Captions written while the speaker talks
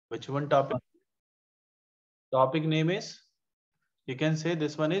Which one topic? Topic name is, you can say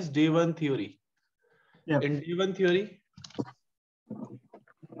this one is D1 theory. Yep. In D1 theory,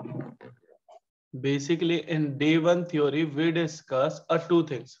 basically in D1 theory, we discuss two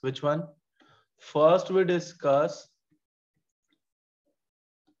things. Which one? First, we discuss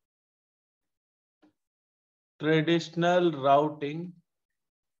traditional routing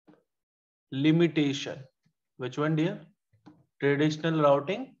limitation. Which one, dear? Traditional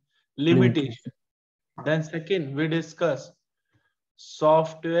routing limitation. Then second, we discuss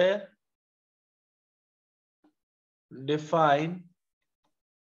software defined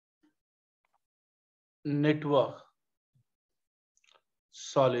network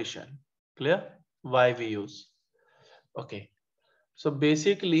solution. Clear? Why we use? Okay. So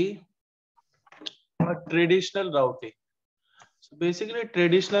basically, a traditional routing. So basically,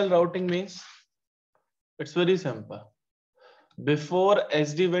 traditional routing means it's very simple. Before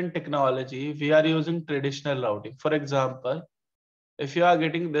SD-WAN technology, we are using traditional routing. For example, if you are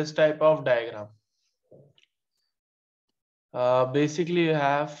getting this type of diagram, basically you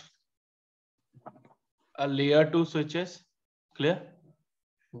have a layer 2 switches. Clear?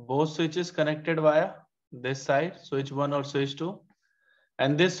 Both switches connected via this side, switch 1 or switch 2,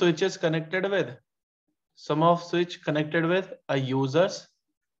 and this switch is connected with some of switch connected with a users.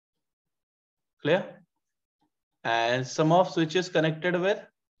 Clear? And some of switches connected with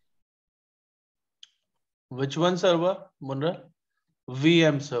which one server, Munral?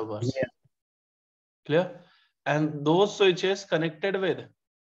 VM servers. Yeah. Clear? And those switches connected with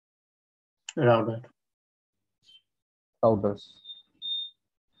Router. Routers.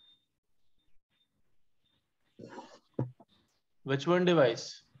 which one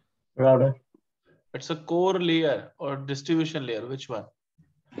device? Router. It's a core layer or distribution layer. Which one?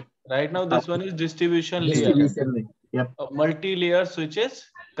 Right now, this one is distribution layer. Distribution link. Yep. A multi-layer switches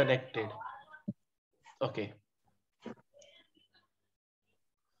connected. Okay.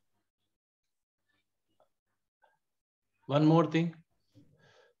 One more thing.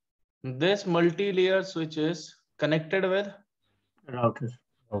 This multi-layer switches connected with Router.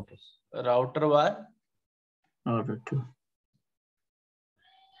 Routers. router 1, Router 2.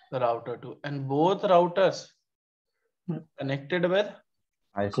 router 2, and both routers connected with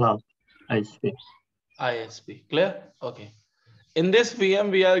Cloud. ISP. ISP. Clear? Okay. In this VM,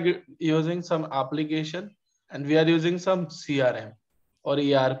 we are using some application and we are using some CRM or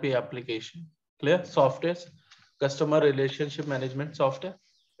ERP application. Clear? Softwares, customer relationship management software.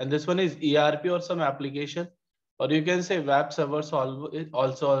 And this one is ERP or some application, or you can say web servers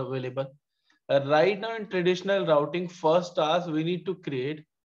also available. Right now in traditional routing, first task we need to create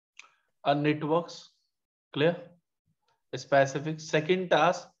a networks. Clear? Specific. Second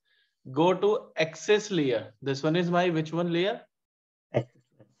task, go to access layer. This one is my which one layer?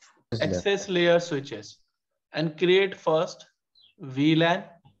 Access layer switches, and create first VLAN.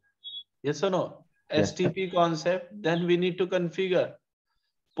 Yes or no? Yes. STP concept. Then we need to configure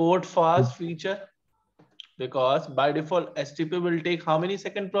port fast feature, because by default STP will take how many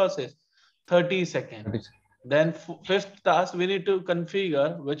second process? 30 seconds. Then fifth task we need to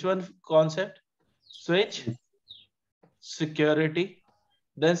configure which one concept? Switch security.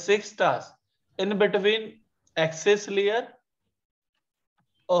 Then sixth task, in between access layer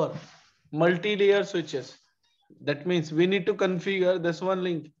or multi-layer switches. That means we need to configure this one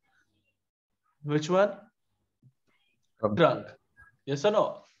link. Which one? Trunk. Yes or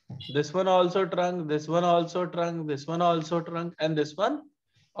no? This one also trunk, this one also trunk, this one also trunk, and this one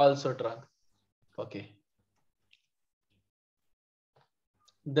also trunk. Okay.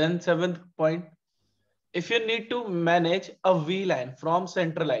 Then seventh point, if you need to manage a VLAN from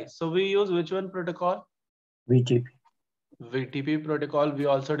centralized, so we use which one protocol? VTP. VTP protocol we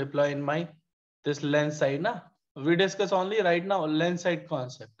also deploy in my this lens side. Na? We discuss only right now lens side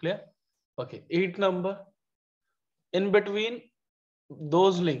concept. Clear? Okay. 8 number. In between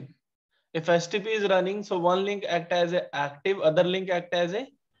those link, if STP is running, so one link act as a active, other link act as a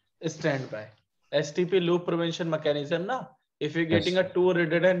standby. STP loop prevention mechanism. Na? If you're getting a 2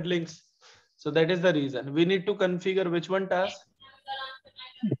 redundant links, so that is the reason we need to configure which one task?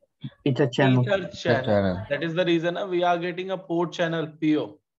 It's a channel. Ether channel. That is the reason we are getting a port channel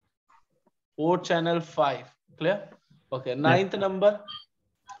PO. Port channel 5. Clear? Okay. 9th number.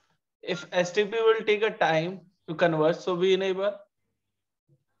 If STP will take a time to convert, so we enable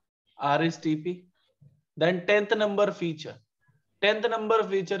RSTP. Then 10th number feature. 10th number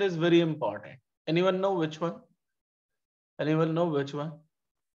feature is very important. Anyone know which one? Anyone know which one?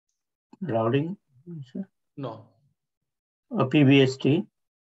 Routing. No. PBST.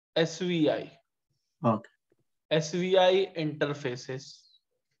 SVI. Okay. SVI interfaces.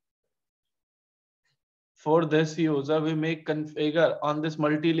 For this user, we make configure on this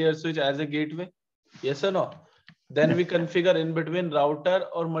multi-layer switch as a gateway. Yes or no? Then we configure in between router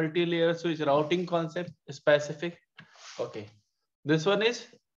or multi-layer switch routing concept specific. Okay. This one is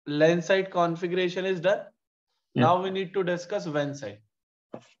LAN side configuration is done. Yeah. Now we need to discuss WAN side.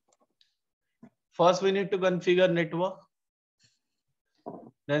 First, we need to configure network.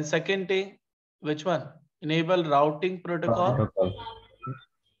 Then second thing, which one? Enable routing protocol.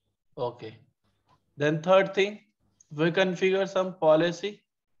 Okay. Then third thing, we configure some policy.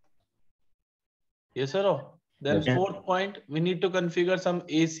 Yes or no? Then Yes. fourth point, we need to configure some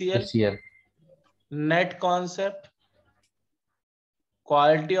ACL, net concept,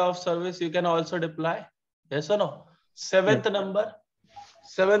 quality of service you can also deploy. Yes or no? Seventh number,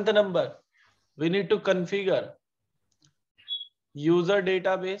 we need to configure user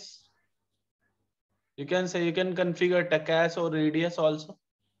database. You can say you can configure TACAS or radius also.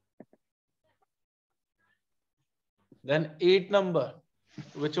 Then 8 number,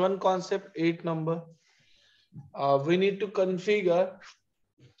 which one concept? 8 number. We need to configure.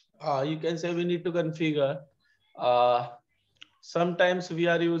 You can say we need to configure. Sometimes we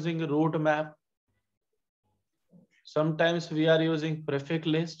are using route map. Sometimes we are using prefix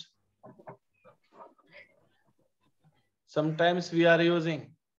list. Sometimes we are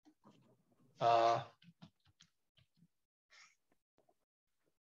using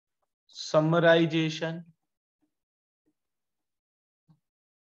summarization.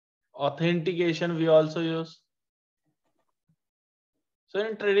 Authentication we also use. So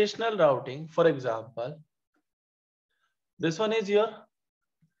in traditional routing, for example, this one is your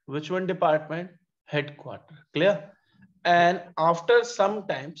which one department? Headquarter. Clear? And after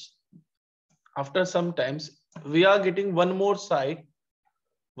sometimes we are getting one more side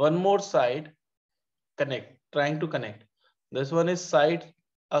trying to connect. This one is side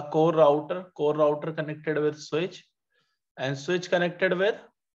a core router connected with switch, and switch connected with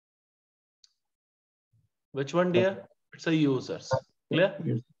which one, dear? It's a users. Clear?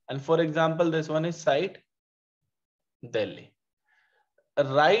 Yes. And for example, this one is site Delhi.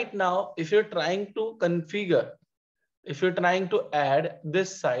 Right now, if you're trying to configure, if you're trying to add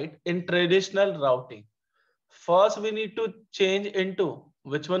this site in traditional routing, first we need to change into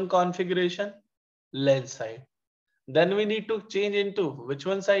which one configuration? LAN side. Then we need to change into which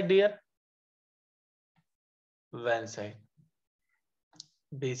one side, dear? WAN side.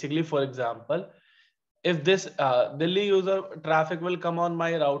 Basically, for example, if this Delhi user traffic will come on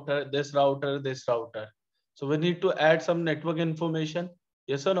my router, this router. So we need to add some network information.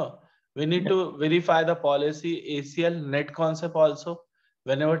 Yes or no? We need to verify the policy, ACL, net concept also.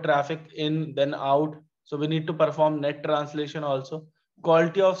 Whenever traffic in, then out. So we need to perform net translation also.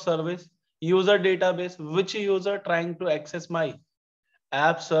 Quality of service, user database, which user trying to access my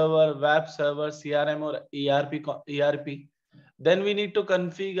app server, web server, CRM or ERP. Then we need to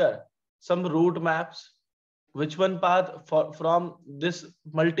configure some route maps. Which one path from this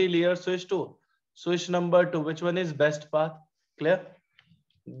multi-layer switch to switch number to which one is best path? Clear?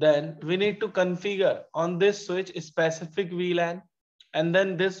 Then we need to configure on this switch specific VLAN, and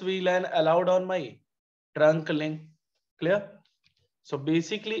then this VLAN allowed on my trunk link. Clear? So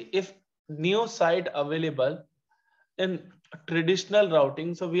basically, if new site available in traditional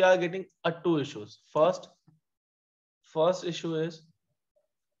routing, so we are getting two issues. First issue is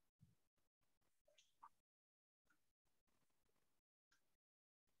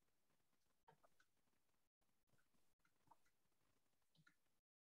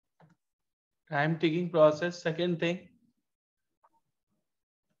time taking process. Second thing,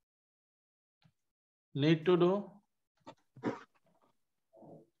 need to do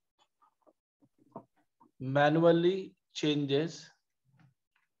manually changes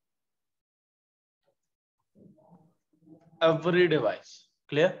every device.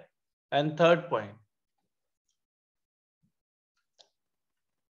 Clear? And third point,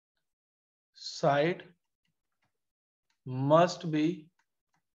 site must be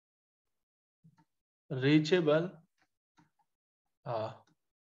reachable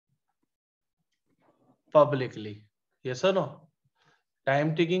publicly. Yes or no?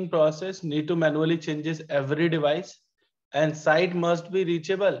 Time taking process, need to manually changes every device, and site must be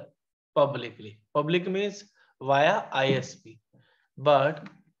reachable publicly. Public means via ISP. But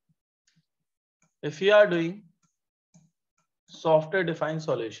if you are doing software defined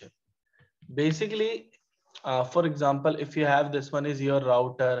solution, basically, for example, if you have this one is your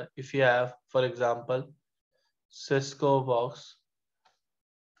router, if you have, for example, Cisco box.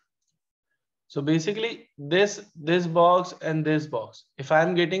 So basically this box and this box, if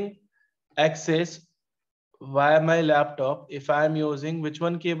I'm getting access via my laptop, if I'm using which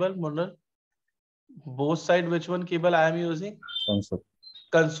one cable, Munir? Both side, which one cable I am using?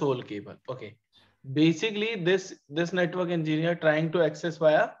 Console cable. Okay. Basically, this network engineer trying to access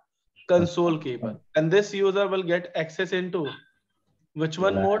via console cable, and this user will get access into which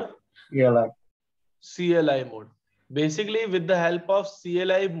one mode? CLI. CLI mode. Basically, with the help of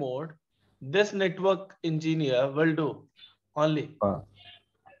CLI mode, this network engineer will do only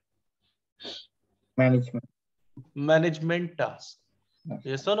management task.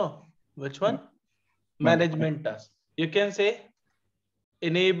 Yes or no? Which one? Management task. You can say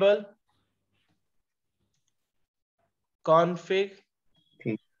enable, config,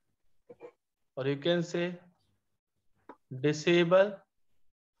 or you can say disable,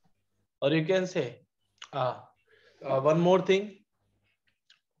 or you can say one more thing,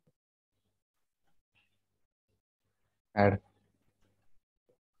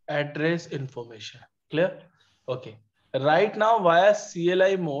 address information. Clear? Okay. Right now via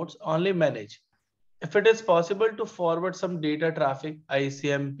CLI modes only manage. If it is possible to forward some data traffic,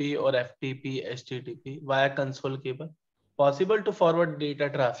 ICMP or FTP, HTTP via console cable, possible to forward data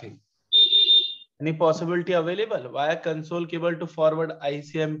traffic. Any possibility available via console cable to forward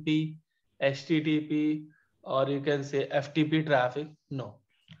ICMP, HTTP, or you can say FTP traffic? No.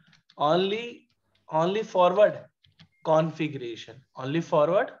 Only forward configuration. Only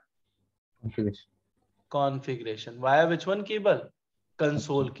forward configuration. Via which one cable?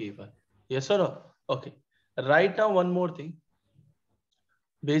 Console cable. Yes or no? Okay. Right now, one more thing.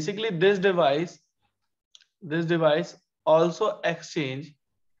 Basically, this device also exchange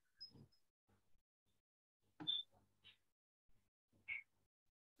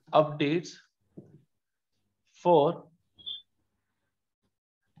updates for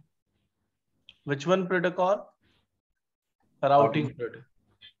which one protocol? Routing protocol.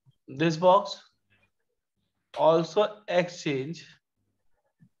 This box also exchange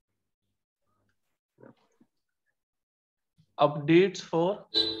updates for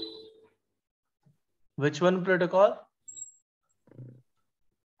which one protocol?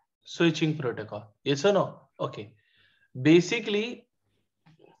 Switching protocol. Yes or no? Okay. Basically,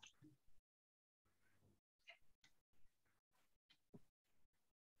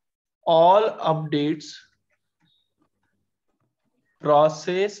 all updates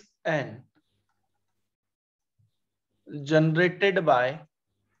process and generated by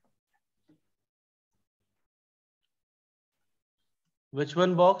which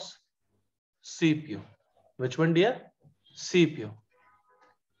one box? CPU. Which one, dear? CPU.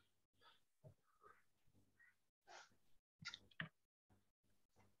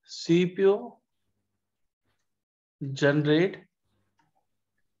 CPU generate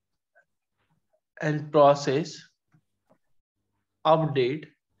and process update,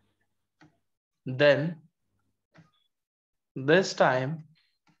 then this time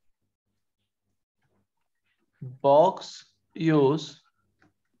box use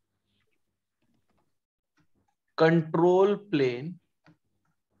control plane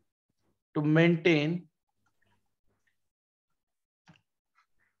to maintain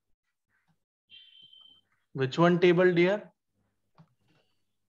which one table, dear?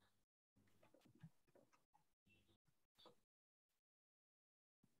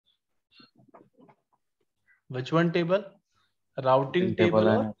 Which one table? Routing table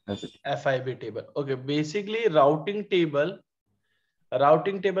or FIB table. Okay, basically routing table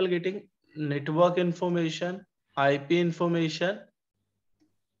getting network information, IP information,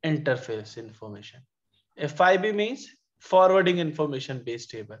 interface information. FIB means forwarding information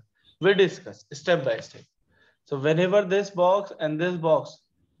based table. We discuss step by step. So whenever this box and this box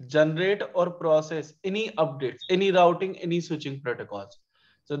generate or process any updates, any routing, any switching protocols.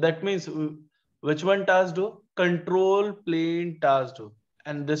 So that means which one task do? Control plane task do.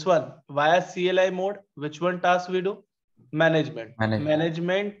 And this one via CLI mode, which one task we do? Management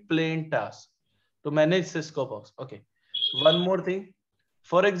plane task to manage Cisco box. Okay. One more thing.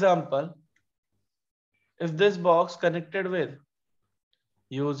 For example, if this box connected with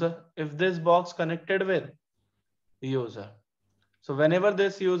user, if this box connected with user. So whenever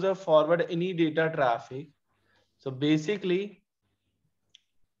this user forward any data traffic, so basically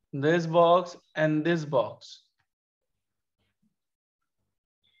this box and this box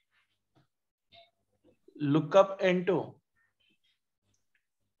look up into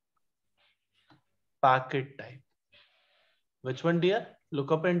packet type. Which one, dear?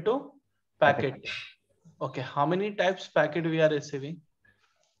 Look up into packet type. Okay, how many types packet we are receiving?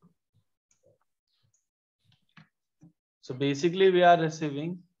 So basically we are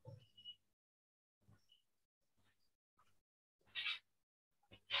receiving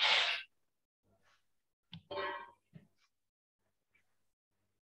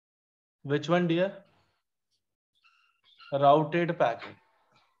Which one, dear? Routed packet.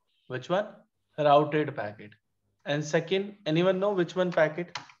 Which one? Routed packet. And second, anyone know which one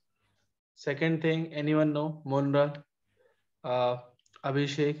packet? Second thing, anyone know? Monral, uh,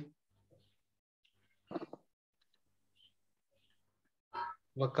 Abhishek,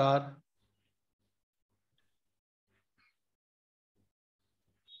 Vakar.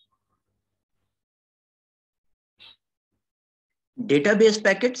 Database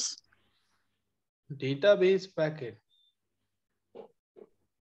packets. Database packet.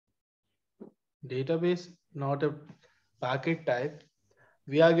 Database, not a packet type.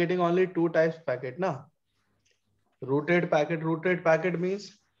 We are getting only two types packet, na? Routed packet. Routed packet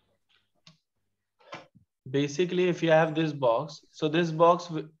means basically if you have this box, so this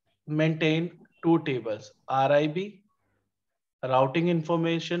box maintain two tables, RIB, routing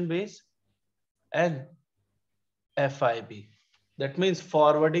information base, and FIB. That means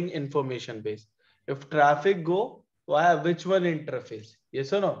forwarding information base. If traffic go via which one interface?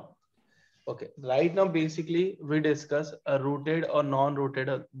 Yes or no? Okay. Right now, basically, we discuss a routed or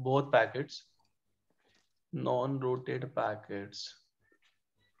non-routed both packets. Non-routed packets.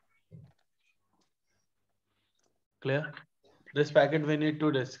 Clear? This packet we need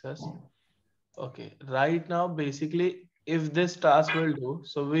to discuss. Okay. Right now, basically, if this task will do,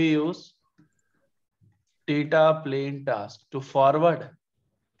 so we use data plane task to forward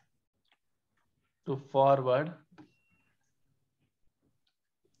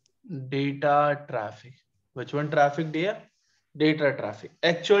data traffic. Which one traffic, dear? Data traffic.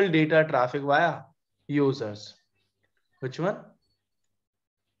 Actual data traffic via users. Which one?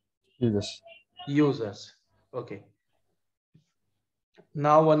 Users. Users. Okay.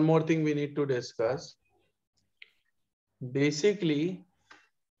 Now one more thing we need to discuss. Basically,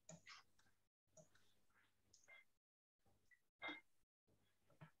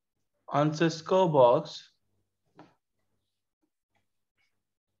 on Cisco box,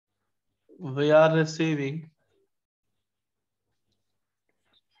 we are receiving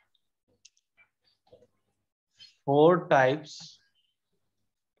four types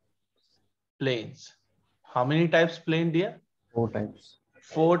planes. How many types plane, dear? 4 types.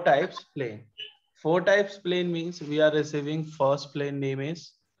 Four types plane. Four types plane means we are receiving first plane name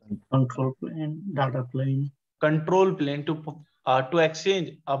is Control plane, data plane. control plane to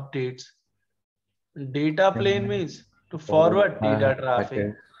exchange updates. Data plane means to forward data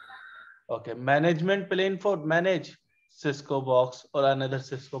traffic. Okay. Management plane for manage Cisco box or another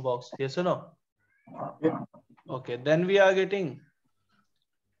Cisco box. Yes or no? Yeah. Okay. Then we are getting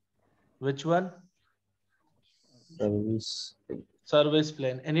which one? Service. Service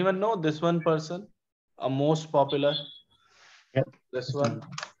plane. Anyone know this one person? A most popular. Yep. This one.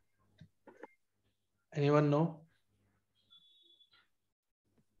 Anyone know?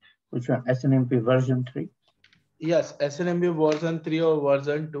 Which one? SNMP version 3. Yes, SNMP version 3 or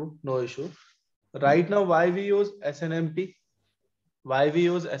version 2, no issue. Right now, why we use SNMP? Why we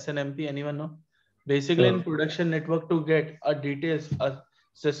use SNMP? Anyone know? Basically, in production network to get a details, a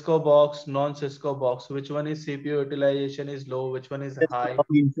Cisco box, non-Cisco box, which one is CPU utilization is low, which one is high,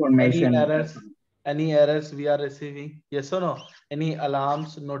 Information. any errors we are receiving, yes or no? Any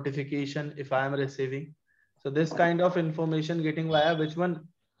alarms, notification if I am receiving. So this kind of information getting via which one?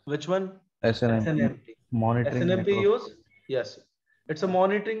 Which one? SNMP. Monitoring SNMP network. use? Yes. It's a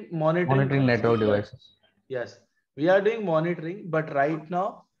monitoring Network devices. Yes, we are doing monitoring, but right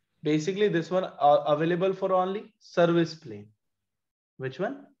now, basically this one are available for only service plane. Which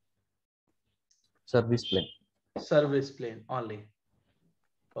one? Service plane. Service plane only.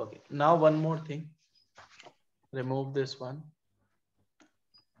 Okay. Now one more thing. Remove this one.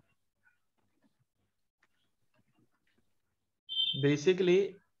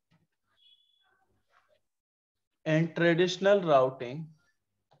 Basically, in traditional routing,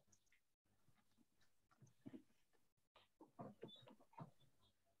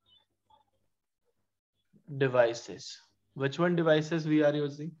 devices. Which one devices we are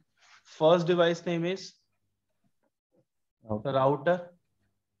using? First device name is router.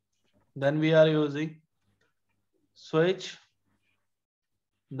 Then we are using switch.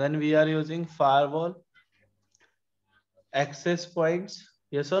 Then we are using firewall. Access points.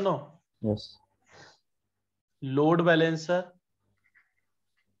 Yes or no? Yes. Load balancer.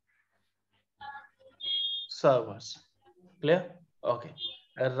 Servers. Clear? Okay.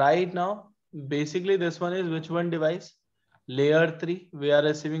 Right now, basically this one is which one device? Layer 3. We are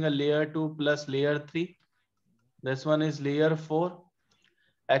receiving a layer 2 plus layer 3. This one is layer 4.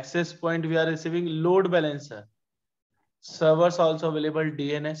 Access point we are receiving load balancer. Servers also available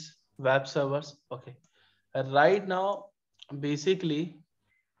DNS, web servers. Okay. Right now, basically,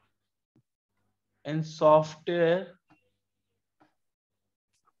 in software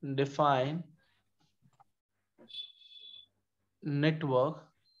defined network,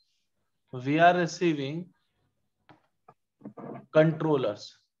 we are receiving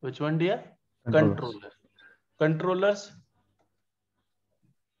controllers. Which one, dear? Controllers. Controllers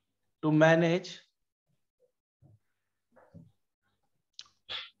to manage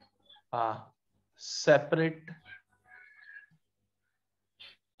separate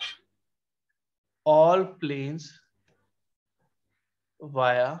all planes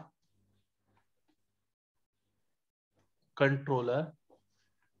via controller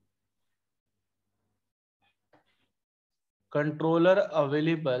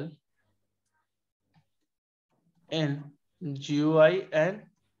available in GUI and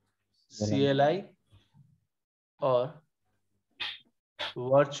CLI or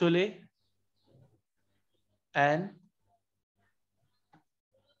virtually and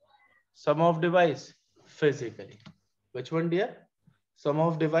sum of device physically. Which one, dear? Sum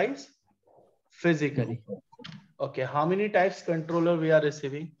of device physically. Okay, how many types controller we are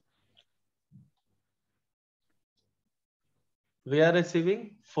receiving? We are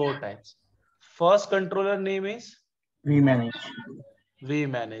receiving 4 types. First controller name is vManage.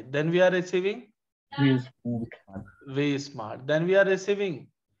 vManage. Then we are receiving vSmart. vSmart. Then we are receiving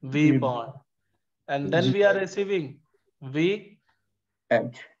vBond. And then we are receiving v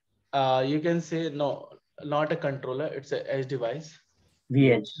Edge. you can say no, not a controller, it's a edge device.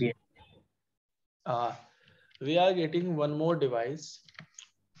 vEdge. We are getting one more device.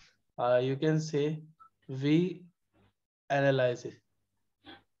 You can say v analysis.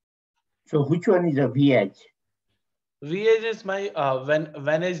 So which one is a vEdge? vEdge is my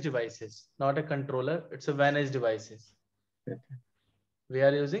WAN edge devices, not a controller. It's a WAN edge devices. Okay. We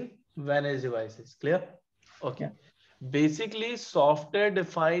are using WAN edge devices. Clear? Okay. Yeah. Basically, software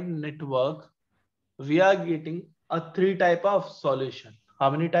defined network, we are getting a 3 type of solution.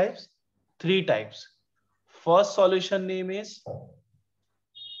 How many types? 3 types. First solution name is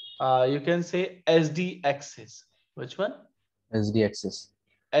you can say SD access. Which one? SD access.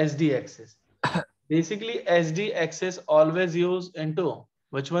 SD access. Basically, SD access always used into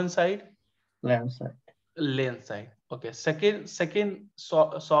which one side? LAN side. LAN side. Okay. Second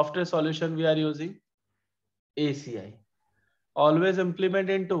software solution we are using ACI. Always implement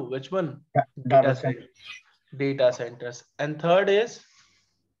into which one? Data center. Data centers. And third is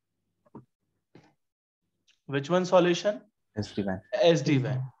which one solution? SD-WAN.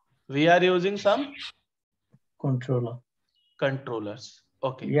 SD-WAN. We are using some Controller. controllers.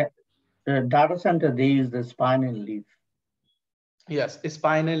 Okay. Yeah. The data center, they use the spinal leaf. Yes,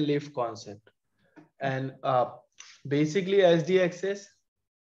 spinal leaf concept. And basically SD access,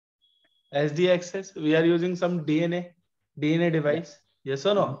 we are using some DNA device. Yes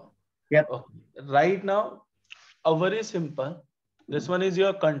or no? Yep. Okay. Right now, very simple. This one is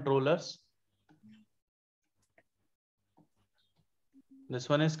your controllers. This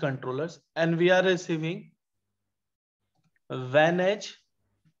one is controllers, and we are receiving WAN edge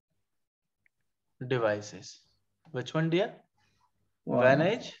devices. Which one, dear? WAN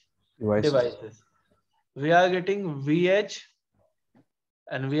edge devices. We are getting vEdge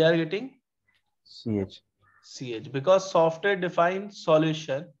and we are getting CH because software defined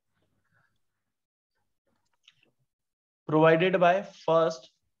solution provided by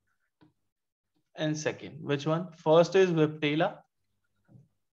first and second. Which one? First is Viptela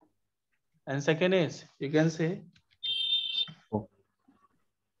and second is, you can say,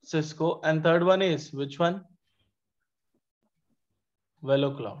 Cisco, and third one is which one?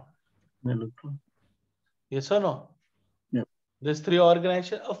 VeloCloud. Yes or no? Yep. These 3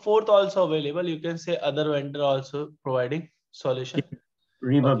 organizations, a 4th also available. You can say other vendor also providing solution.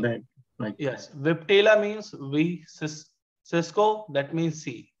 Riverbed. Like yes, Viptela means V, Cisco, that means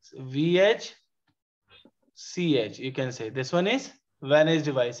C. VH, CH, you can say. This one is WAN edge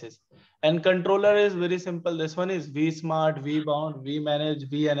devices. And controller is very simple. This one is vSmart, vBound, vManage,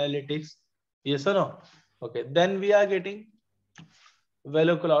 vAnalytics. Yes or no? Okay. Then we are getting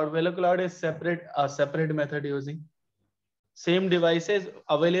VeloCloud. VeloCloud is separate method using. Same devices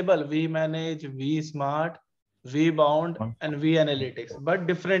available, vManage, vSmart, vBound, and vAnalytics, but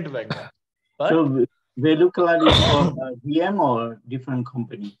different vendor. But so VeloCloud is for VM or different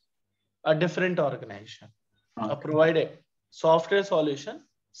company? A different organization. Okay. Provided software solution,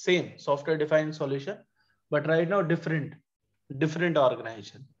 same software defined solution, but right now different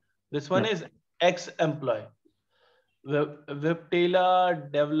organization. This one is ex-employee. Viptela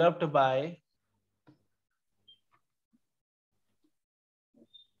developed by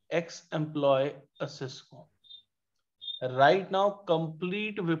ex-employee Cisco. Right now,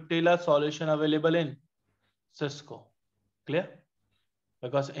 complete Viptela solution available in Cisco. Clear?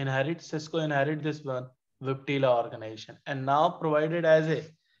 Because Cisco inherit this one Viptela organization and now provided as a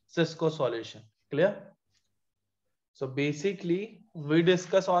Cisco solution. Clear? So basically, we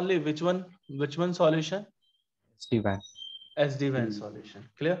discuss only which one solution? SD-WAN. SD-WAN solution.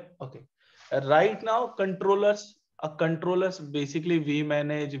 Clear? Okay. Right now, controllers basically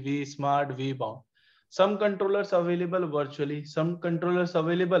vManage, vSmart, vBound. Some controllers available virtually, some controllers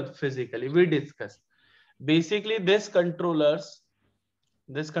available physically. We discuss. Basically, this controllers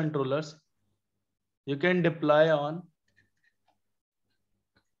you can deploy on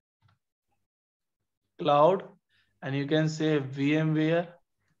cloud, and you can say VMware,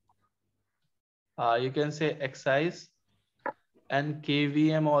 you can say Xis and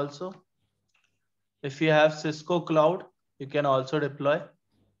KVM also. If you have Cisco cloud, you can also deploy.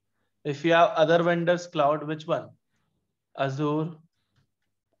 If you have other vendors cloud, which one? Azure,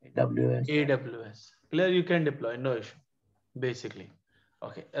 AWS. Clear, you can deploy, no issue, basically.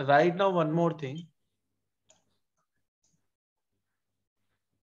 Okay, right now, one more thing.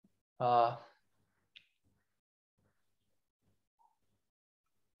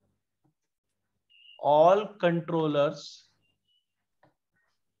 All controllers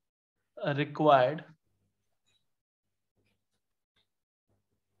required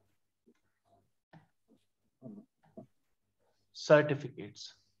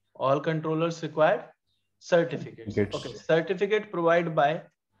certificates. All controllers required certificates. Okay, certificate provided by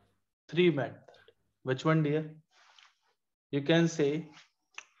 3 methods. Which one, dear? You can say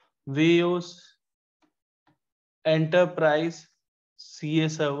we use enterprise CA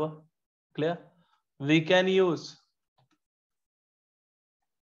server. Clear? We can use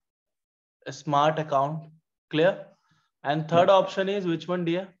a smart account. Clear? And third option is which one,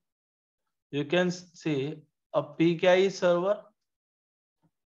 dear? You can say a PKI server.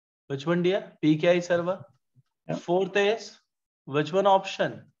 Which one, dear? PKI server. Yeah. Fourth is which one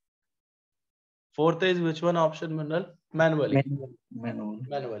option? Fourth is which one option, Manually.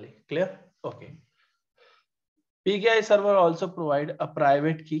 Manually. Clear? Okay. PKI server also provide a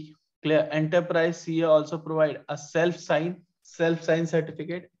private key. Clear? Enterprise CA also provide a self-sign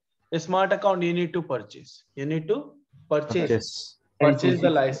certificate. A smart account you need to purchase. You need to purchase the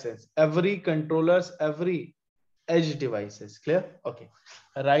license. Every controllers, every edge devices. Clear? Okay.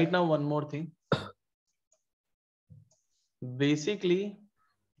 Right now, one more thing. Basically,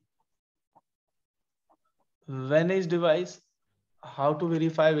 Vantage device, how to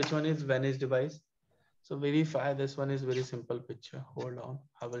verify which one is Vantage device? So verify, this one is very simple picture. Hold on,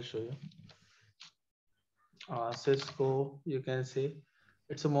 I will show you. Cisco, you can see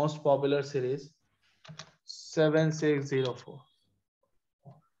it's the most popular series 7604.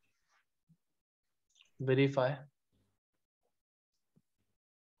 Verify.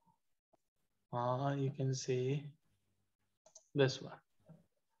 You can see this one.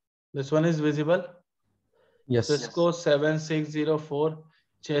 This one is visible. Yes. Cisco 7604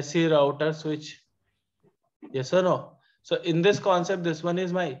 chassis router switch. Yes or no? So in this concept, this one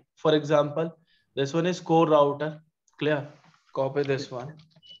is my, for example, this one is core router. Clear? Copy this one.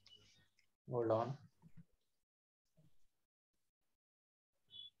 Hold on.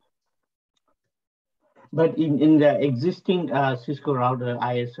 But in the existing Cisco router,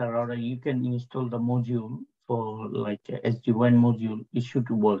 ISR router, you can install the module for like SD-WAN module. It should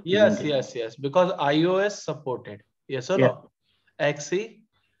work. Yes. Because iOS supported. Yes or no? XE,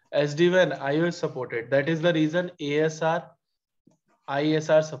 SD-WAN, iOS supported. That is the reason ISR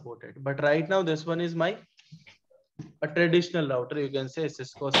supported. But right now, this one is a traditional router. You can say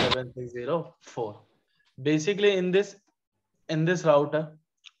Cisco 7604. Basically, in this router,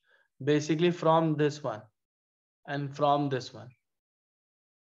 basically from this one and from this one.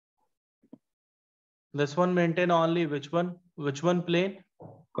 This one maintain only which one plane?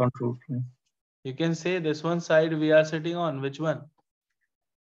 Control plane. You can say this one side we are sitting on which one?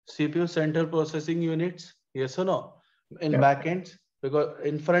 CPU central processing units. Yes or no? In backends, because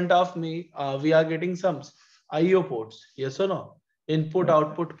in front of me we are getting some IO ports. Yes or no? Input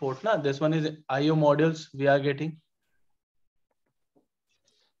output port. Na? This one is IO modules we are getting.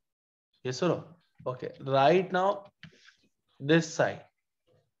 Yes or no? Okay. Right now, this side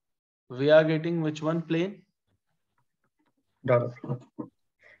we are getting which one plane?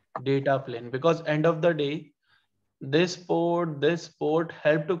 Data plane. Because end of the day, this port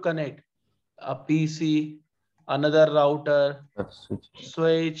help to connect a PC, another router,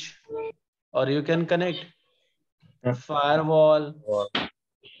 switch, or you can connect firewall.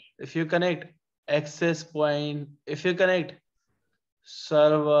 If you connect access point, if you connect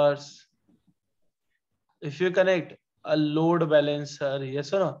servers, if you connect a load balancer,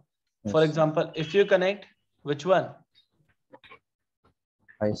 yes or no? Yes. For example, if you connect, which one?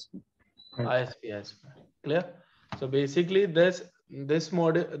 ISP. ISP. Clear? So basically this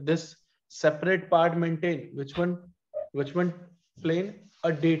model, this separate part maintain which one plane?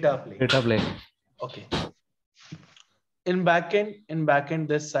 A data plane. Data plane. Okay. In backend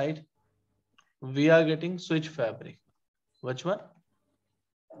this side, we are getting switch fabric. Which one?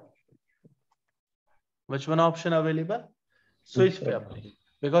 Which one option available? Switch fabric.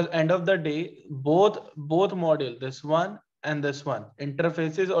 Because end of the day, both module, this one and this one,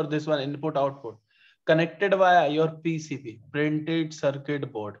 interfaces or this one input output, connected via your PCB, printed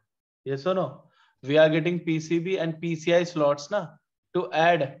circuit board. Yes or no? We are getting PCB and PCI slots na, to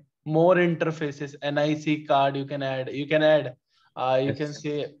add more interfaces. NIC card you can add. You can add. You can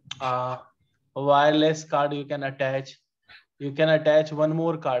say wireless card you can attach. You can attach one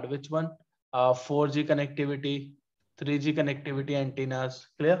more card. Which one? 4G connectivity, 3G connectivity antennas.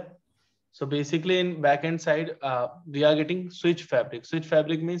 Clear? So basically in backend side, we are getting switch fabric. Switch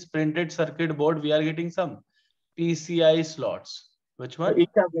fabric means printed circuit board. We are getting some PCI slots. Which one?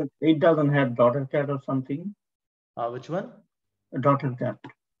 It doesn't have daughter cat or something. Which one? Daughter cat.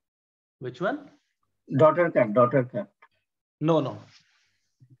 Which one? Daughter cat. No.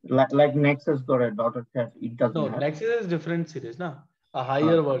 Like Nexus got a daughter cat. It doesn't No, have. Nexus is different series, na? A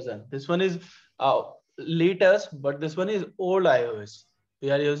higher version. This one is latest, but this one is old iOS. We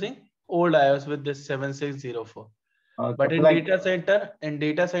are using old iOS with this 7604. Okay. But in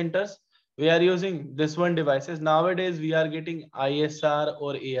data centers, we are using this one devices. Nowadays, we are getting ISR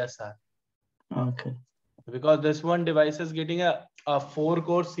or ASR. Okay. Because this one device is getting a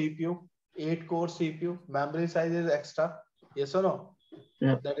 4-core CPU, 8-core CPU, memory size is extra. Yes or no?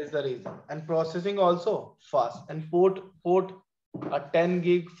 Yeah. That is the reason. And processing also fast. And port a 10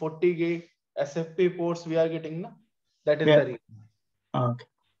 gig, 40 gig SFP ports we are getting. Na? That is the reason. Okay.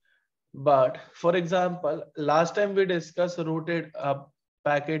 But for example, last time we discussed routed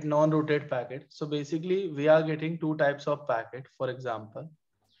packet, non-routed packet. So basically we are getting two types of packet. For example,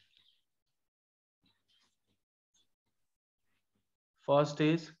 first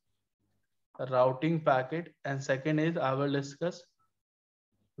is routing packet and second is I will discuss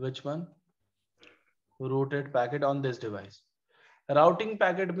which one? Routed packet on this device. Routing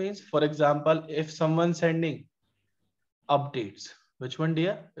packet means, for example, if someone sending updates, which one,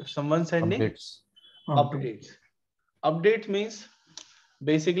 dear? If someone sending updates means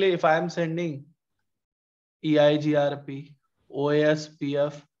basically if I am sending EIGRP,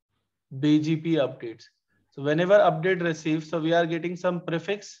 OASPF, BGP updates. So whenever update receives, so we are getting some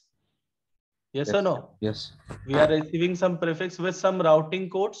prefix. Yes or no? Yes. We are receiving some prefix with some routing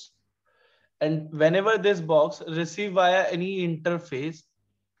codes. And whenever this box receive via any interface,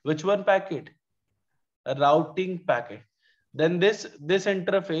 which one packet? A routing packet. Then this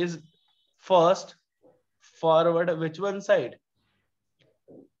interface first forward which one side?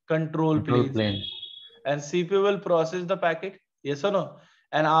 Control plane. And CPU will process the packet. Yes or no?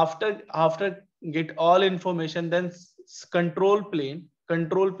 And after get all information, then control plane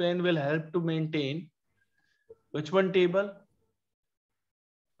will help to maintain which one table?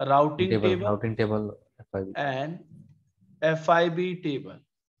 Routing table FIB. and FIB table.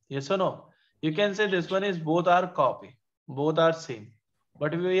 Yes or no? You can say this one is both are copy, both are same,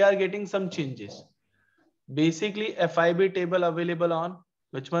 but we are getting some changes. Basically, FIB table available on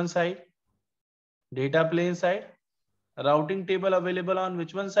which one side? Data plane side. Routing table available on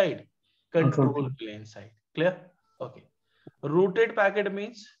which one side? Control plane side. Clear? Okay. Routed packet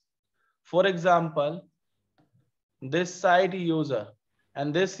means, for example, this side user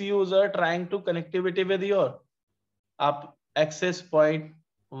and this user trying to connectivity with your access point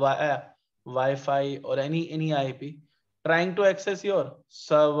via Wi-Fi or any IP, trying to access your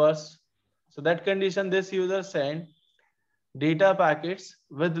servers. So that condition, this user send data packets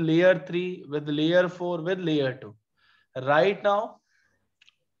with layer 3, with layer 4, with layer 2. Right now,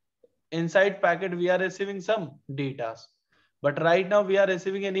 inside packet, we are receiving some data. But right now, we are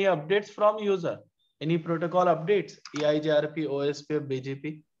receiving any updates from user. Any protocol updates? EIGRP, OSPF,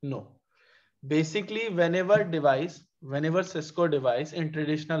 BGP? No. Basically, whenever Cisco device in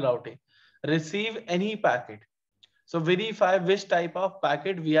traditional routing receive any packet, so verify which type of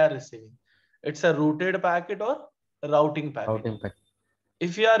packet we are receiving. It's a routed packet or routing packet.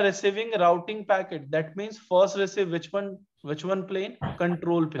 If you are receiving routing packet, that means first receive which one plane?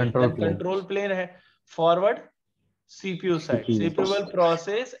 Control plane. Control plane forward CPU side. CPU will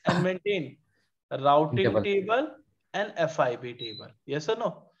process and maintain routing table and FIB table. Yes or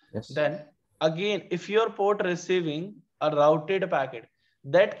no? Yes. Then again, if your port receiving a routed packet,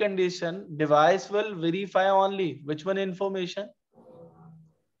 that condition device will verify only which one information?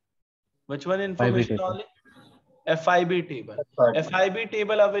 Which one information table. only? FIB table. FIB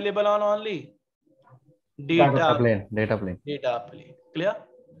table available on only Data plane. Data plane. Clear?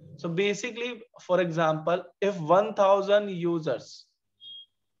 So basically, for example, if 1000 users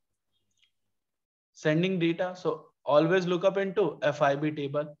sending data, so always look up into FIB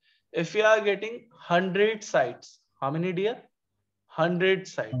table. If you are getting 100 sites, how many dear? 100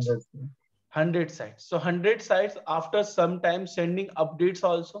 sites. 100 sites. So 100 sites after some time sending updates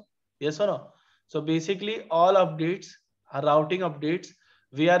also. Yes or no? So basically all updates, routing updates,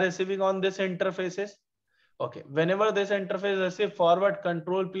 we are receiving on this interfaces. Okay. Whenever this interface receive forward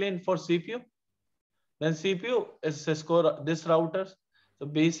control plane for CPU, then CPU is Cisco, this routers. So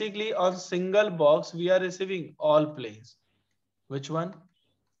basically on single box, we are receiving all planes. Which one?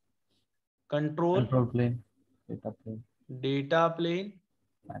 Control plane. Data plane.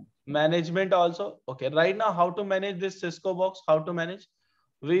 Management also. Okay. Right now, how to manage this Cisco box? How to manage?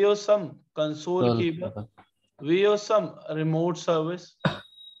 We use some console keyboard. We use some remote service.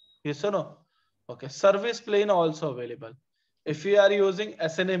 Yes or no? Okay. Service plane also available. If we are using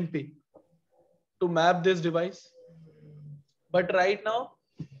SNMP to map this device. But right now,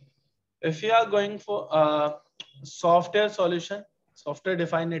 if you are going for a software solution, software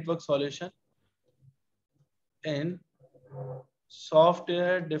defined network solution, in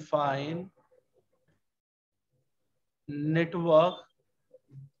software defined network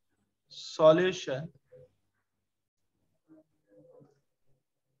solution,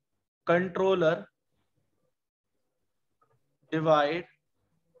 controller divide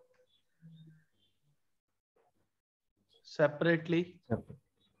separately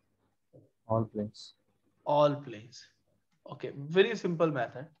All planes. all planes. Okay, very simple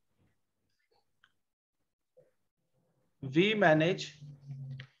method. We manage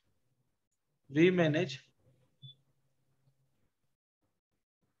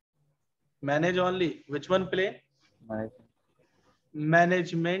only which one plane?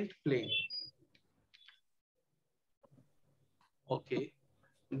 Management plane. Okay.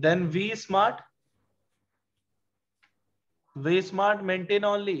 Then vSmart maintain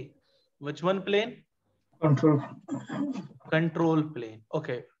only which one plane? Control plane.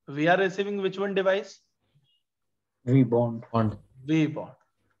 Okay. We are receiving which one device? Vbond. Vbond.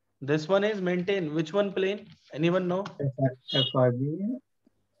 This one is maintain which one plane? Anyone know? FIB.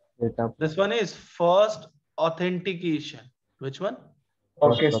 This one is first authentication. Which one?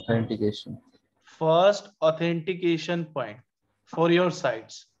 First authentication. First authentication point for your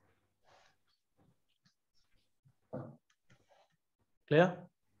sites. Clear?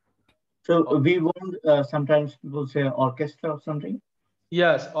 So Vbond, sometimes people say orchestra or something.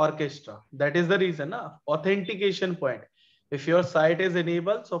 Yes, orchestra. That is the reason. Authentication point. If your site is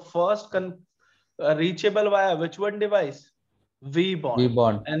enabled, so first reachable via which one device?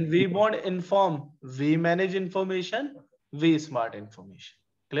 Vbond. And Vbond inform vManage information, vSmart information.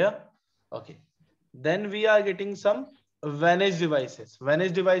 Clear? Okay. Then we are getting some managed devices.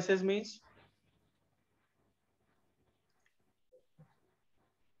 Managed devices means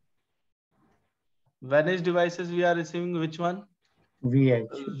managed devices we are receiving which one?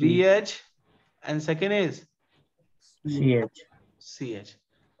 VH. And second is CH.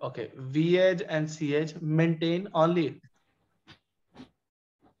 Okay. VH and CH maintain only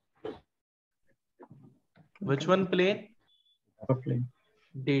which one plane?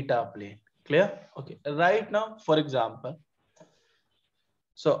 Data plane. Clear? Okay. Right now, for example,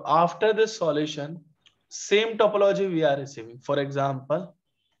 so after this solution, same topology we are receiving. For example,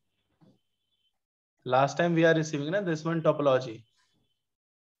 last time we are receiving this one topology.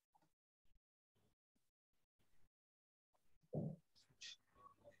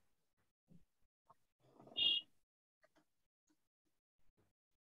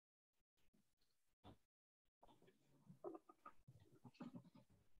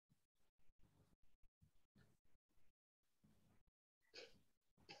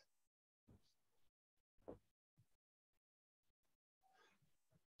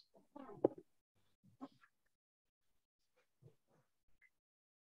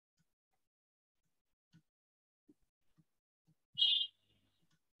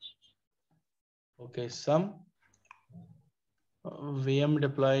 Okay, some VM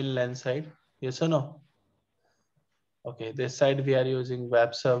deploy LAN side. Yes or no? Okay, this side we are using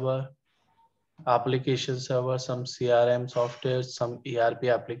web server, application server, some CRM software, some ERP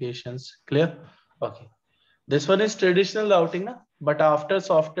applications. Clear? Okay. This one is traditional routing, but after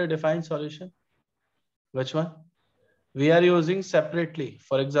software defined solution, which one? We are using separately.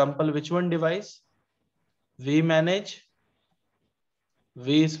 For example, which one device? We manage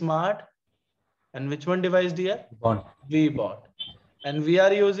vSmart, and which one device, dear? Bond. vBot. And we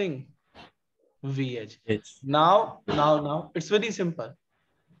are using vEdge. Yes. Now it's very simple.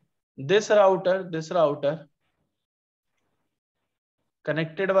 This router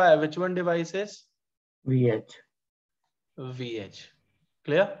connected via which one devices? VH. vEdge.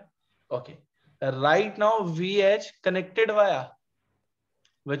 Clear? Okay. Right now vEdge connected via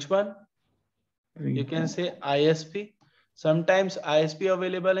which one? You can say ISP. Sometimes ISP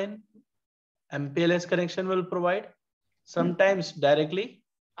available in MPLS connection will provide. Sometimes directly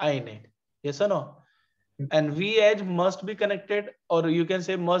INET. Yes or no? And vEdge must be connected, or you can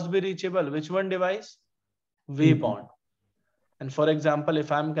say must be reachable. Which one device? vBond. And for example,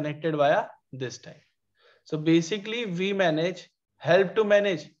 if I'm connected via this type. So basically we help to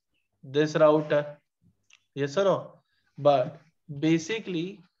manage this router. Yes or no? But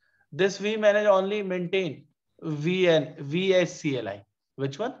basically this we only maintain VHCLI.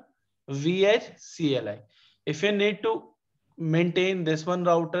 Which one? VHCLI. If you need to maintain this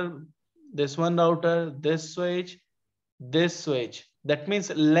router, this switch, that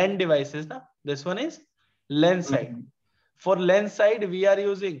means LAN devices. Na? This one is LAN side. For LAN side, we are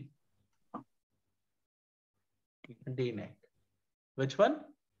using DNet. Which one?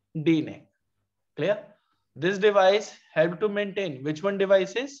 DNet. Clear? This device help to maintain which one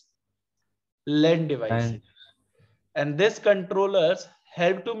devices? LAN devices. And this controllers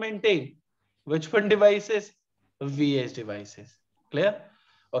help to maintain which one devices? VH devices. Clear?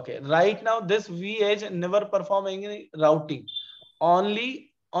 Okay. Right now, this VH never perform any routing.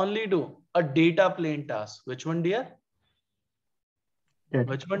 Only do a data plane task. Which one, dear?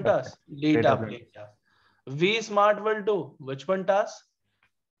 Which one task? Data plane task. vSmart will do which one task?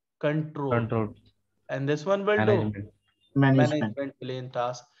 Control. And this one will do management plane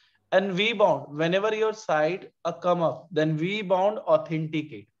task. And vBound, whenever your site come up, then vBound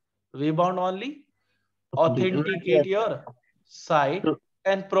authenticate. vBound only authenticate your site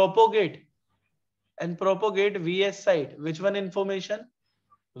and propagate VS site. Which one information?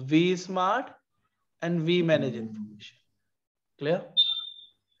 vSmart and vManage information. Clear?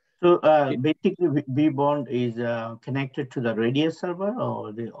 So basically, vBond is connected to the radius server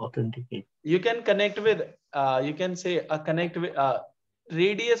or the authenticate? You can connect with, you can say connect with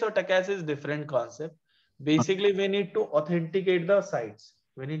radius or TACAS is different concept. Basically, we need to authenticate the sites.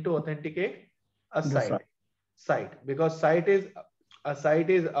 We need to authenticate a site because site is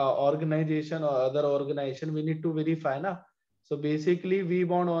organization or other organization. We need to verify na. So basically, we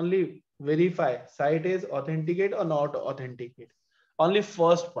want only verify site is authenticate or not authenticate. Only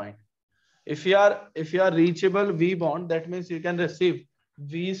first point. If you are reachable vBond, that means you can receive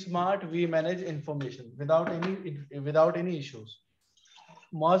vSmart, vManage information without any issues.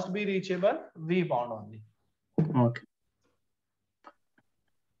 Must be reachable vBond only. Okay.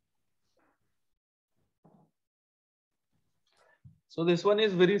 So this one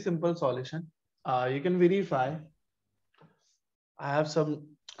is very simple solution. You can verify. I have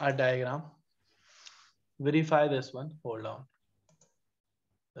some diagram. Verify this one. Hold on.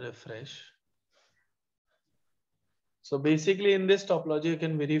 Refresh. So basically in this topology, you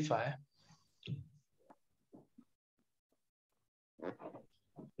can verify.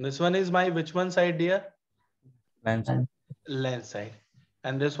 This one is my which one side, dear? LAN side. LAN side.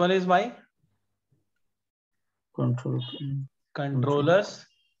 And this one is my controllers.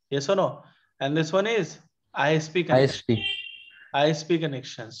 Yes or no? And this one is ISP connection. ISP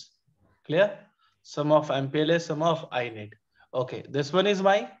connections. Clear? Some of MPLS, some of INET. Okay. This one is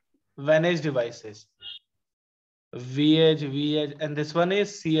my managed devices. VH, and this one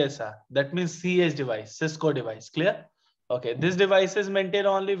is CSR. That means CS device, Cisco device. Clear? Okay. This device is maintained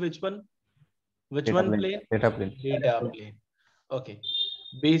only which one? Which data one plane? Data plane. Data plane. Okay.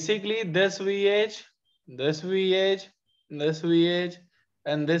 Basically, this VH, this VH, this VH,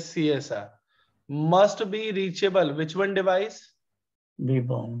 and this CSR must be reachable. Which one device?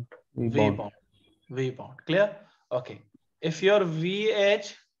 vBound. vBound. Clear? Okay. If your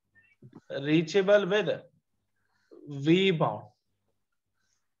VH reachable with vBound,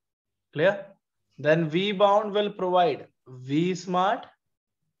 clear? Then vBound will provide vSmart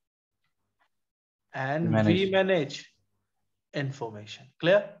and vManage information.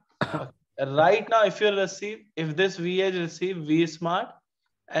 Clear? Okay. Right now, if this VH receive vSmart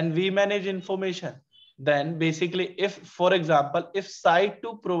and vManage information, then basically, if for example, if site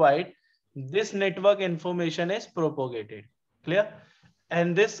to provide this network information is propagated, clear?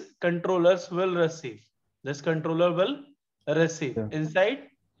 And this controllers will receive. This controller will receive inside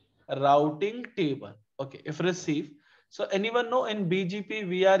routing table. Okay, if receive. So anyone know in BGP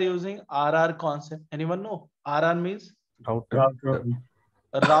we are using RR concept? Anyone know? RR means router.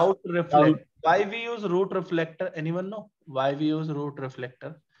 route reflect. Why we use route reflector? Anyone know why we use route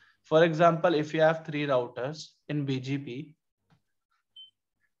reflector? For example, if you have 3 routers in BGP,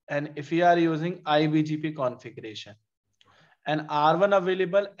 and if you are using IBGP configuration, and R1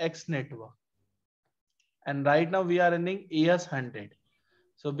 available X network, and right now we are running ES100.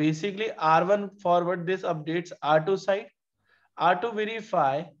 So basically R1 forward this updates R2 side. R2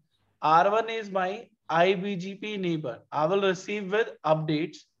 verify R1 is my IBGP neighbor. I will receive with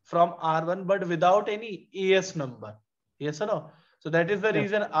updates from R1 but without any ES number. Yes or no? So that is the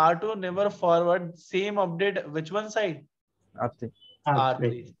reason R2 never forward same update. Which one side? R3.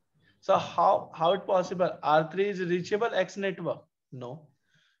 R3. So how it possible? R3 is reachable X network? No.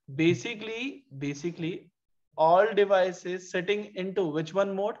 Basically all devices setting into which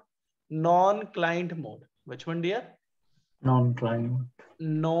one mode? Non-client mode. Which one, dear? Non-client.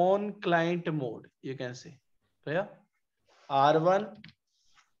 Non-client mode, you can say. Clear? R1,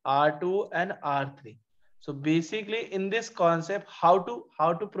 R2 and R3. So basically in this concept, how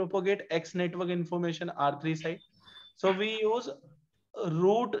to propagate X network information R3 side? So we use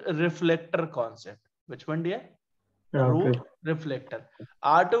route reflector concept. Which one, dear? Route reflector.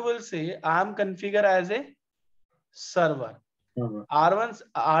 R2 will say I am configured as a server.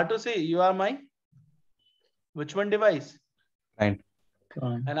 R2 say you are my which one device? Client.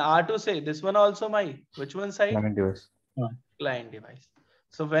 And R2 say this one also my which one side? Client device. Client device.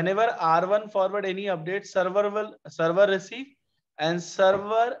 So whenever R1 forward any update, server receive, and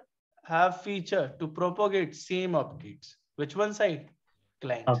server have feature to propagate same updates. Which one side?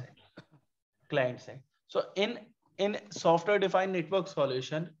 Client side. Client side. So in software defined network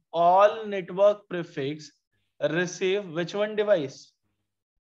solution, all network prefix receive which one device?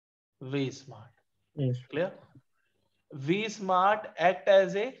 vSmart. Yes. Clear? vSmart act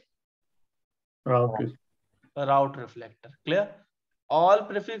as a route reflector. Clear? All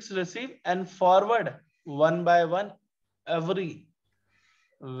prefix receive and forward one by one every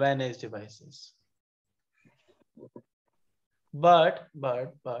WAN edge devices. But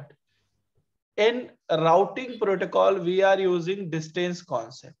in routing protocol, we are using distance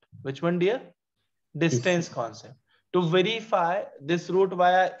concept. Which one, dear? Distance concept. To verify this route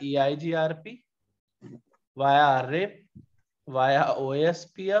via EIGRP, via RIP, via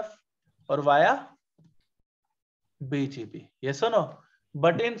OSPF, or via BGP. Yes or no?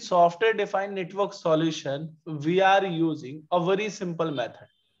 But in software defined network solution, we are using a very simple method.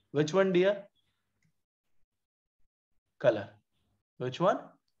 Which one, dear? Color. Which one?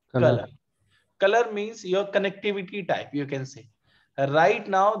 Color. Color means your connectivity type, you can say. Right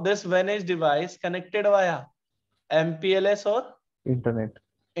now, this WAN edge device connected via MPLS or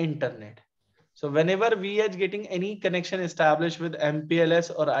internet. So whenever we are getting any connection established with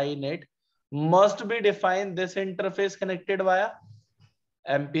MPLS or INET, must be defined this interface connected via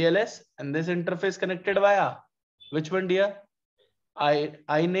MPLS and this interface connected via which one, dear?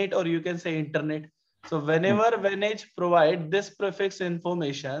 INET, or you can say internet. So whenever WAN edge provide this prefix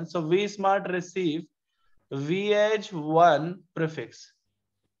information, so vSmart receive VH1 prefix.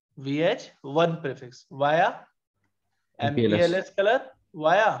 VH1 prefix via MPLS color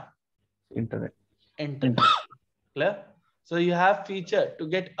via internet. Clear? So you have feature to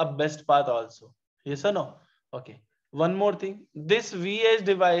get a best path also. Yes or no? Okay. One more thing. This VH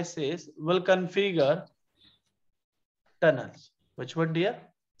devices will configure tunnels. Which one, dear?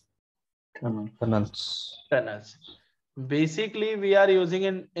 Tunnels. Basically, we are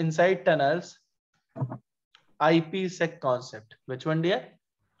using inside tunnels IPsec concept. Which one, dear?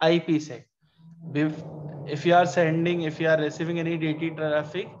 IPsec. If you are sending, if you are receiving any data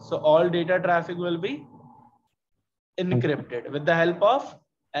traffic, so all data traffic will be encrypted with the help of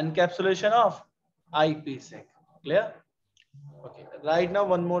encapsulation of IPsec. Clear? Okay. Right now,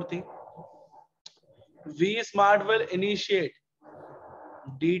 one more thing. vSmart will initiate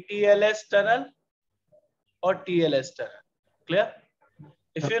DTLS tunnel or TLS tunnel. Clear?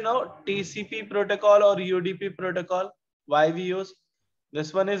 If you know TCP protocol or UDP protocol, why we use?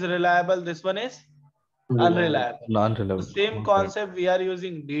 This one is reliable, this one is unreliable. Non-reliable. Same concept we are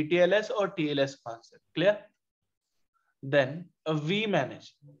using DTLS or TLS concept. Clear? Then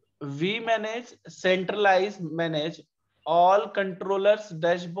vManage. vManage centralize manage all controllers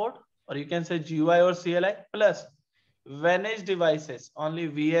dashboard, or you can say GUI or CLI plus manage devices only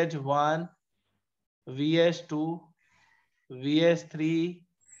VH1, VH2, VH3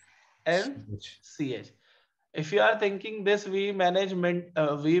 and CH. If you are thinking this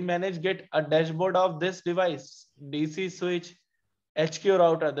vManage get a dashboard of this device, DC switch, HQ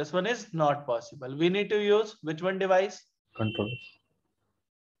router, this one is not possible. We need to use which one device? Controller.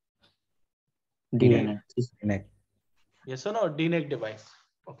 DNAC. Yes or no? DNAC device.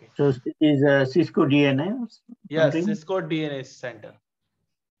 Okay. So it is a Cisco DNA. Yes, Something? Cisco DNA Center.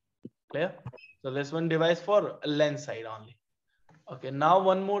 Clear? So this one device for lens side only. Okay. Now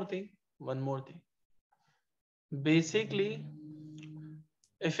one more thing. One more thing. Basically,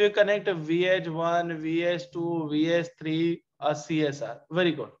 if you connect a VH1, VH2, VH3, a CSR,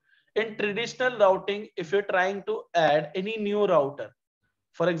 very good. In traditional routing, if you're trying to add any new router,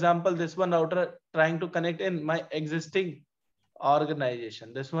 for example, this one router trying to connect in my existing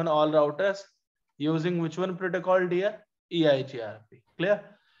organization, this one all routers using which one protocol, dear? EIGRP. Clear?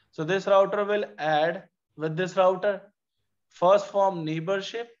 So this router will add with this router first form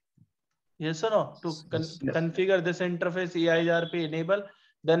neighborship. Yes or no? To Yes. configure this interface EIGRP enable,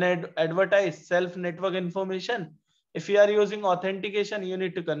 then advertise self network information. If you are using authentication, you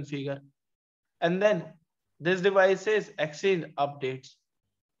need to configure. And then this devices exchange updates.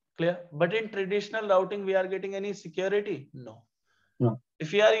 Clear? But in traditional routing, we are getting any security? No. No.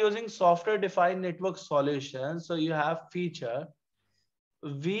 If you are using software defined network solutions, so you have feature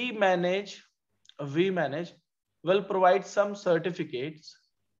vManage will provide some certificates.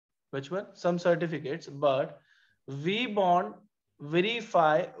 Which one? Some certificates, but vBond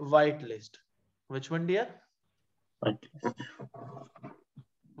verify whitelist. Which one, dear? Right.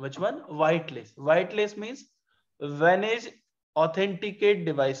 Which one? Whitelist. Whitelist means manage authenticate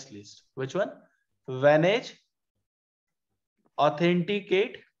device list. Which one? Manage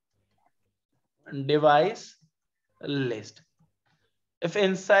authenticate device list. If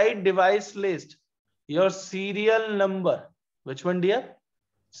inside device list, your serial number, which one, dear?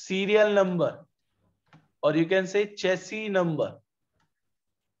 Serial number, or you can say chassis number.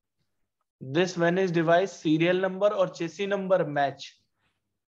 This managed device serial number or chassis number match.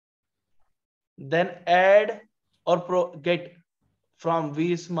 Then add or get from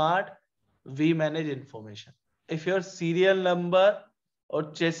vSmart vManage information. If your serial number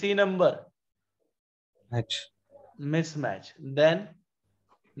or chassis number Match. mismatch, then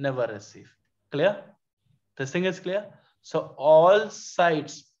never receive. Clear? This thing is clear. So all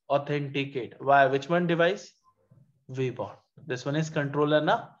sites authenticate via which one device? vBond. This one is controller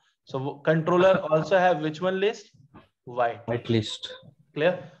now. So controller also have which one list? Whitelist.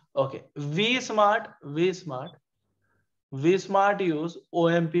 Clear? Okay. vSmart use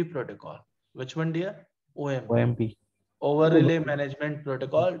OMP protocol. Which one, dear? OMP. OMP. Over relay management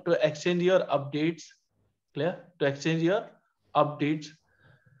protocol to exchange your updates. Clear? To exchange your updates.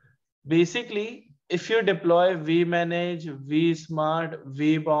 Basically, if you deploy vManage, vSmart,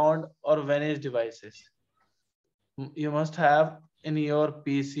 vBond, or manage devices, you must have in your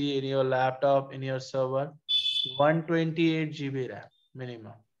PC, in your laptop, in your server, 128 GB RAM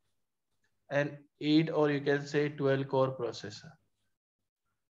minimum, and 8 or you can say 12 core processor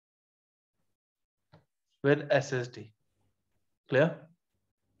with SSD. Clear?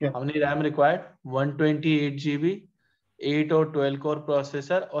 Yeah. How many RAM required? 128 GB, 8 or 12 core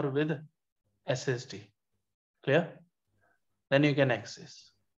processor or with SSD. Clear? Then you can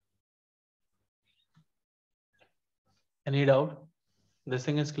access. Any doubt? This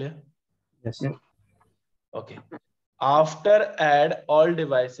thing is clear? Yes. Yeah. Okay. After add all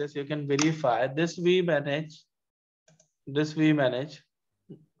devices, you can verify this vManage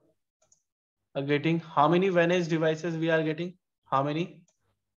are getting how many managed devices we are getting? How many?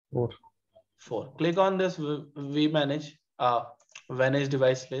 4. 4. Click on this vManage manage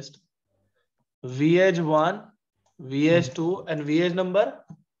device list. VH1, VH2, and VH number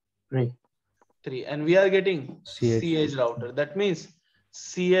 3. 3. And we are getting CH. CH router. That means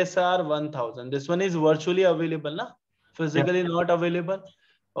CSR 1000. This one is virtually available, na? Physically not available.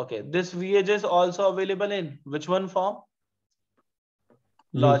 Okay. This VH is also available in which one form?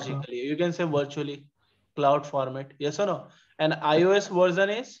 Logically. You can say virtually. Cloud format. Yes or no? And iOS version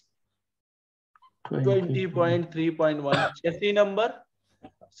is 20.3.1. Chassis number,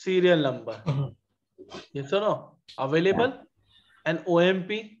 serial number. Yes or no? Available. And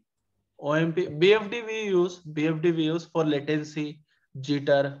OMP, BFD we use for latency,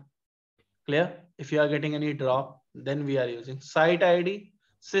 jitter. Clear? If you are getting any drop, then we are using site ID,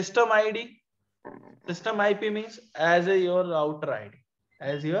 system ID. System IP means as your router ID,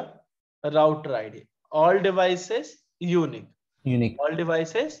 as your router ID. All devices unique. Unique. All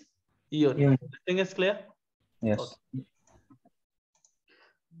devices unique. This thing is clear? Yes. Okay.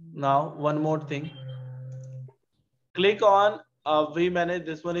 Now one more thing. Click on vManage.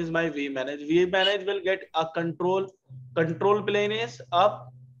 This one is my vManage. vManage will get a control plane is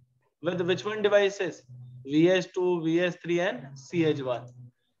up with which one devices? VH2, VH3, and CH1.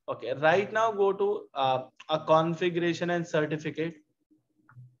 Okay. Right now go to a configuration and certificate.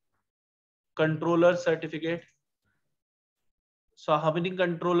 Controller certificate. So how many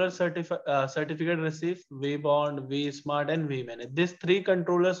controller certificate receive? vBond, vSmart, and vManage. These three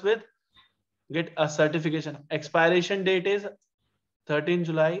controllers with get a certification. Expiration date is 13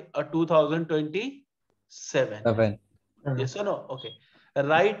 July 2027. 7. Yes or no? Okay.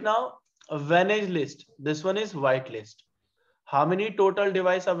 Right now, a vantage list. This one is whitelist. How many total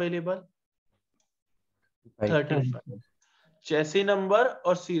device available? 35. Chassis number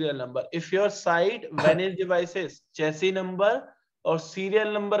or serial number. If your site vantage devices chassis number or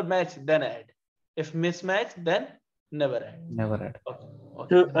serial number match, then add. If mismatch, then never add. Never add. Okay.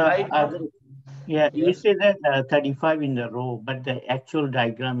 So, Right now, yeah, you yes. say that 35 in the row, but the actual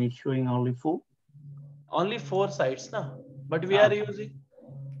diagram is showing only 4. Only 4 sites now, but we are using.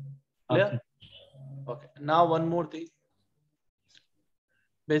 Clear? Okay. Okay. Now one more thing.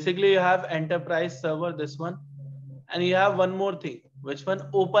 Basically, you have enterprise server, this one, and you have one more thing. Which one?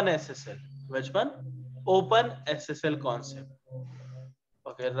 Open SSL. Which one? Open SSL concept.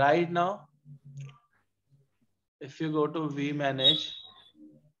 Okay. Right now, if you go to vManage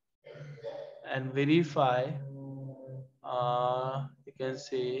and verify, you can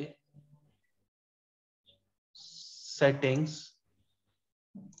see settings,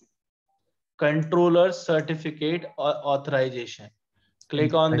 controller certificate or authorization.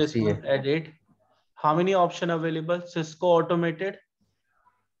 Click on I this see one, it. edit. How many options available? Cisco automated,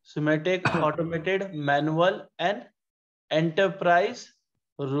 Symantec automated, manual, and enterprise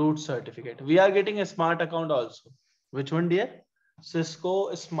root certificate. We are getting a smart account also. Which one, dear?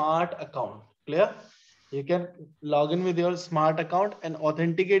 Cisco smart account. Clear? You can log in with your smart account and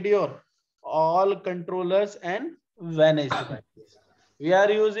authenticate your all controllers and vantage devices. We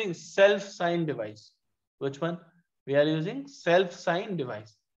are using self-signed device. Which one? We are using self-signed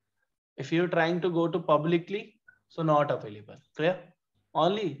device. If you're trying to go to publicly, so not available. Clear?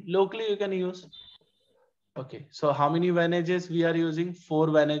 Only locally you can use. Okay, so how many vanages we are using?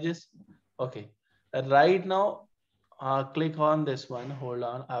 4 vanages. Okay, right now, click on this one. Hold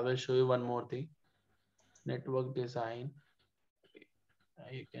on, I will show you one more thing. Network design.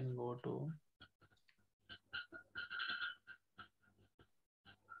 You can go to.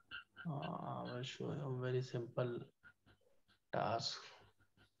 I will show you a very simple task.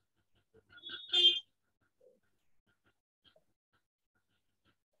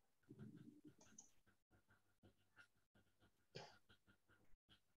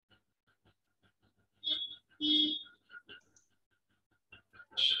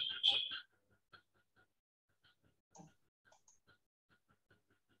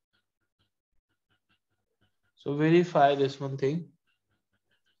 So verify this one thing.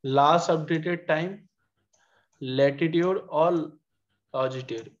 Last updated time, latitude or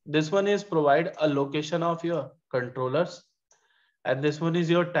longitude. This one is provide a location of your controllers, and this one is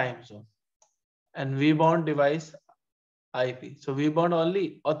your time zone. And vBond device IP. So vBond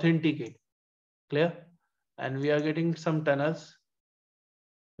only authenticate. Clear? And we are getting some tunnels.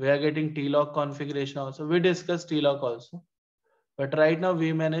 We are getting T-log configuration also. We discussed T-log also. But right now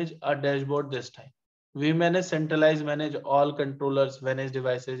we manage a dashboard this time. We manage centralized, manage all controllers, manage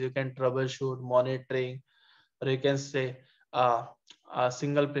devices. You can troubleshoot, monitoring, or you can say a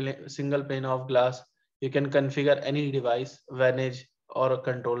single pane of glass. You can configure any device, manage or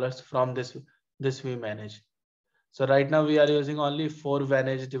controllers from this we manage. So right now we are using only 4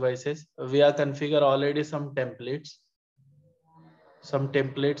 vantage devices. We are configure already some templates. Some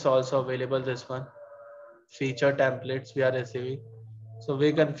templates also available. This one feature templates we are receiving. So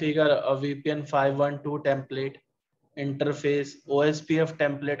we configure a VPN 512 template, interface, OSPF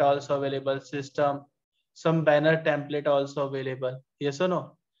template also available, system, some banner template also available. Yes or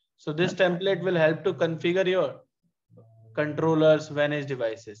no? So this template will help to configure your controllers, vantage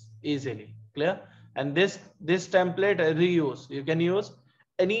devices easily. Clear? And this template reuse. You can use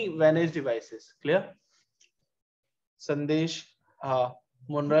any vantage devices. Clear? Sandesh,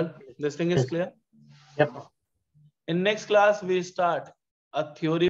 Munral, this thing is clear? Yep. In next class, we start a theory